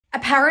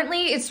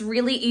Apparently, it's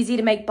really easy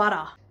to make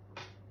butter.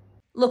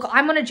 Look,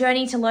 I'm on a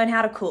journey to learn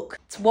how to cook.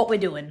 It's what we're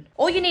doing.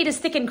 All you need is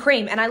thickened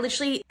cream, and I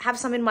literally have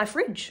some in my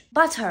fridge.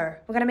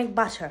 Butter. We're gonna make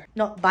butter,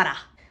 not butter.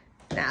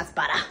 Nah, it's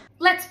butter.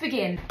 Let's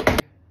begin.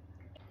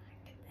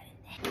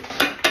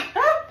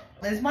 Oh,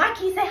 there's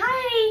Mikey. Say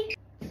hi.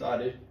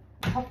 Started.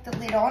 Pop the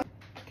lid on.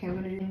 Okay,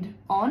 we're gonna do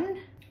on.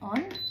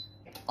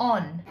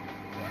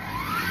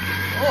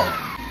 Whoa.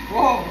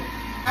 Whoa.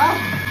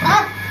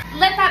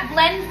 Let that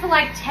blend for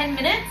like 10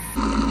 minutes.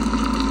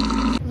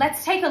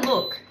 Let's take a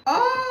look.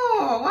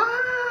 Oh,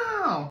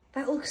 wow.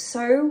 That looks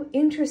so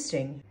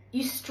interesting.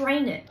 You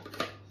strain it.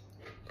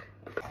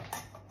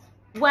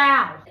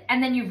 Wow.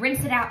 And then you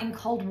rinse it out in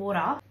cold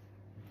water.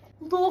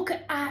 Look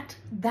at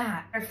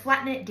that. So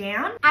flatten it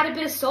down. Add a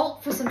bit of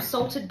salt for some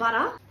salted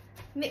butter.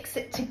 Mix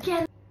it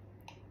together.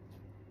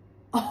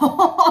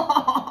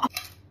 Oh.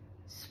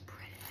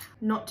 Spread it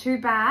out. Not too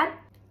bad.